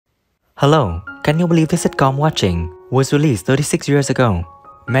Hello, can you believe the sitcom Watching was released 36 years ago?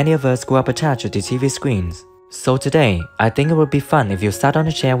 Many of us grew up attached to TV screens. So today, I think it would be fun if you sat on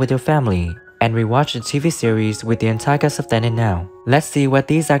a chair with your family and rewatch the TV series with the entire cast of then and now. Let's see what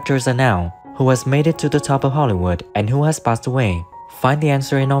these actors are now, who has made it to the top of Hollywood and who has passed away. Find the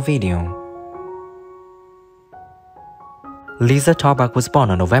answer in our video. Lisa Tarbuck was born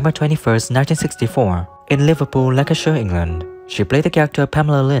on November 21, 1964, in Liverpool, Lancashire, England. She played the character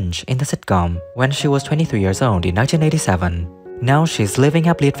Pamela Lynch in the sitcom when she was 23 years old in 1987. Now she's living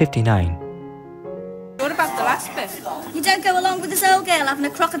happily at 59. What about the last bit? You don't go along with this old girl having a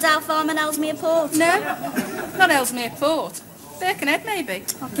crocodile farm in Ellesmere Port? No, not Ellesmere Port. Birkenhead, maybe.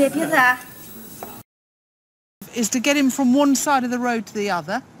 I'll give you that. Is to get him from one side of the road to the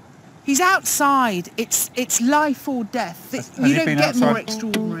other. He's outside. It's life or death. You don't get more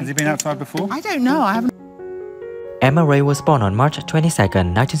extraordinary. Has he been outside before? I don't know. I haven't. Emma Wray was born on March 22,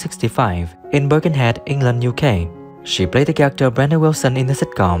 1965, in Birkenhead, England, UK. She played the character Brenda Wilson in the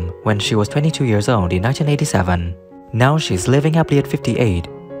sitcom when she was 22 years old in 1987. Now she's living happily at 58.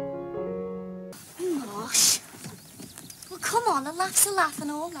 Gosh. Well, come on, a laugh's a laugh and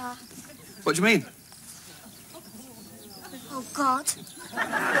all that. What do you mean? Oh, God.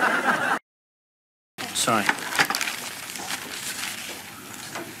 Sorry.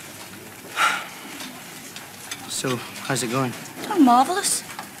 So, how's it going? Oh, marvellous.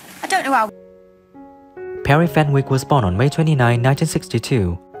 I don't know how... Perry Fenwick was born on May 29,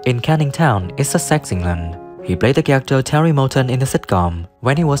 1962, in Canning Town, Sussex, England. He played the character Terry Moulton in the sitcom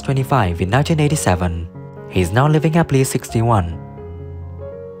when he was 25 in 1987. He's now living happily at 61.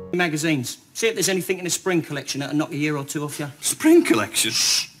 Magazines. See if there's anything in the spring collection that'll knock a year or two off you. Spring collection?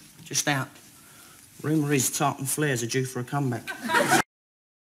 Just out. Rumour is Tartan Flares are due for a comeback.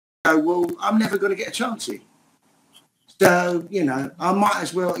 Oh, well, I'm never going to get a chance here. So, you know, I might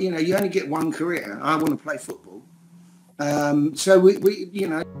as well, you know, you only get one career. I want to play football. So we, you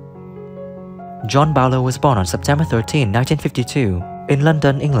know. John Barlow was born on September 13, 1952, in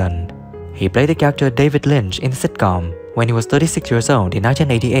London, England. He played the character David Lynch in the sitcom when he was 36 years old in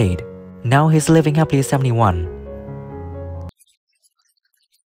 1988. Now he's living happily at 71.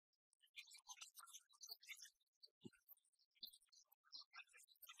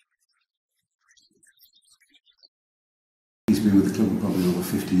 He's been with the club probably over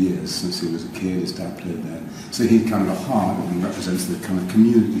 50 years, since he was a kid. His dad played there. So he's kind of a heart and represents the kind of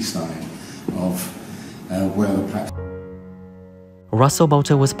community side of where the platform. Russell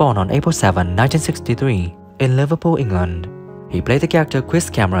Bolter was born on April 7, 1963, in Liverpool, England. He played the character Chris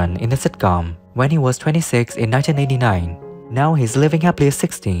Cameron in the sitcom when he was 26 in 1989. Now he's living happily at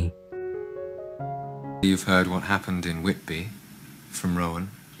 60. You've heard what happened in Whitby from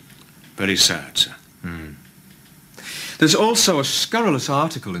Rowan? Very sad, sir. There's also a scurrilous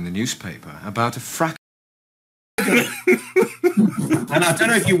article in the newspaper about a And I don't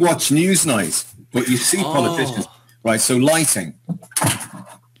know if you watch Newsnight, but you see politicians, right, so lighting.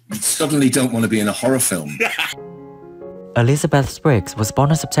 You suddenly don't want to be in a horror film. Elizabeth Spriggs was born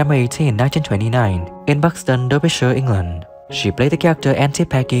on September 18, 1929, in Buxton, Derbyshire, England. She played the character Auntie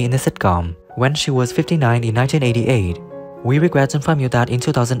Peggy in the sitcom when she was 59 in 1988. We regret to inform you that in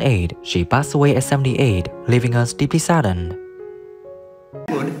 2008, she passed away at 78, leaving us deeply saddened.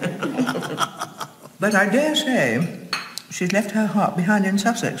 But I dare say she's left her heart behind in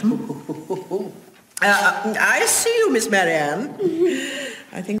Sussex. I see you, Miss Marianne.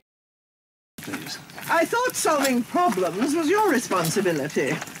 I think... Please. I thought solving problems was your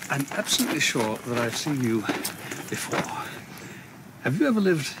responsibility. I'm absolutely sure that I've seen you before. Have you ever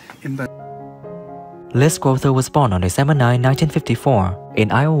lived in Liz Crowther was born on December 9, 1954,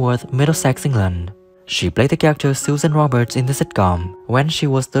 in Isleworth, Middlesex, England. She played the character Susan Roberts in the sitcom when she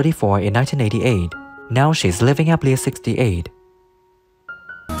was 34 in 1988. Now she's living happily at 68.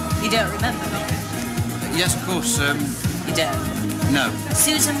 You don't remember me? Yes, of course. You don't? No.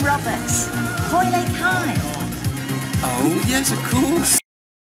 Susan Roberts. Hoylake High. Oh, yes, of course.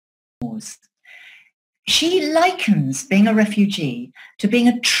 She likens being a refugee to being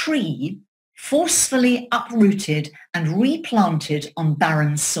a tree forcefully uprooted and replanted on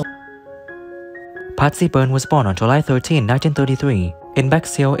barren soil. Patsy Byrne was born on July 13, 1933, in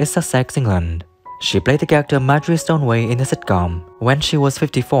Bexhill, Sussex, England. She played the character Marjorie Stoneway in the sitcom when she was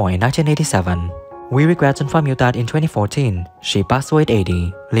 54 in 1987. We regret to inform you that in 2014, she passed away at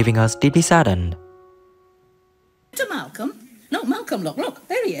 80, leaving us deeply saddened. To Malcolm? No, Malcolm, look,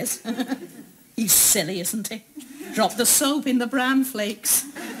 there he is. He's silly, isn't he? Drop the soap in the bran flakes.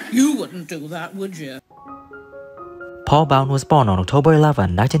 You wouldn't do that, would you? Paul Bown was born on October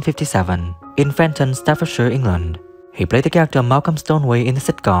 11, 1957, in Fenton, Staffordshire, England. He played the character Malcolm Stoneway in the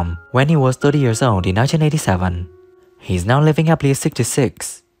sitcom when he was 30 years old in 1987. He's now living happily at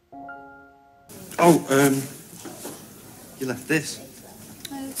 66. Oh, you left this.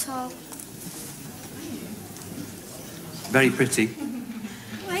 Oh, it's all... Very pretty.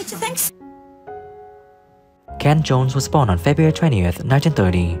 Why do you think so? Ken Jones was born on February 20th,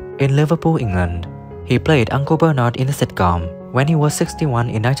 1930 in Liverpool, England. He played Uncle Bernard in the sitcom when he was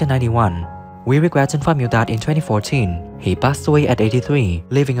 61 in 1991. We regret to inform you that in 2014, he passed away at 83,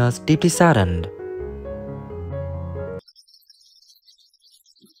 leaving us deeply saddened.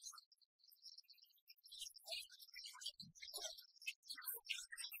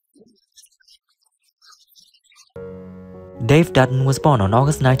 Dave Dutton was born on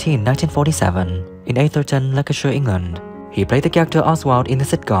August 19, 1947 in Atherton, Lancashire, England. He played the character Oswald in the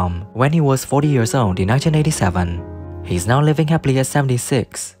sitcom when he was 40 years old in 1987. He's now living happily at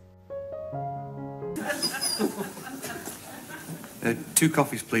 76. 2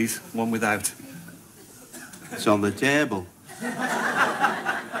 coffees, please. One without. It's on the table.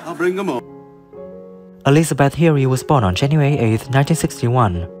 I'll bring them up. Elizabeth Heary was born on January 8,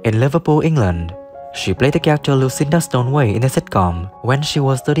 1961 in Liverpool, England. She played the character Lucinda Stoneway in the sitcom when she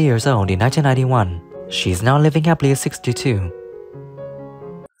was 30 years old in 1991. She's now living happily at 62.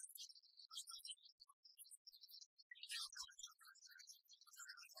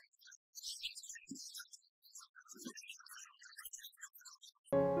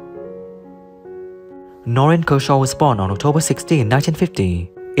 Noreen Kershaw was born on October 16,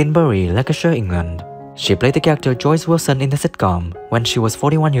 1950 in Bury, Lancashire, England. She played the character Joyce Wilson in the sitcom when she was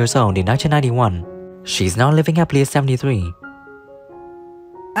 41 years old in 1991. She's now living happily at 73.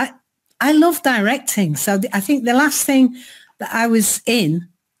 I love directing, so I think the last thing that I was in,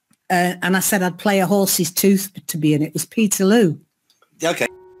 and I said I'd play a horse's tooth to be in it, was Peterloo. Okay.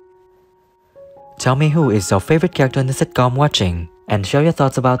 Tell me who is your favorite character in the sitcom watching, and share your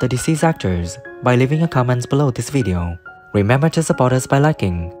thoughts about the deceased actors by leaving your comments below this video. Remember to support us by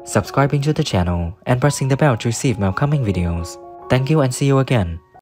liking, subscribing to the channel, and pressing the bell to receive my upcoming videos. Thank you and see you again.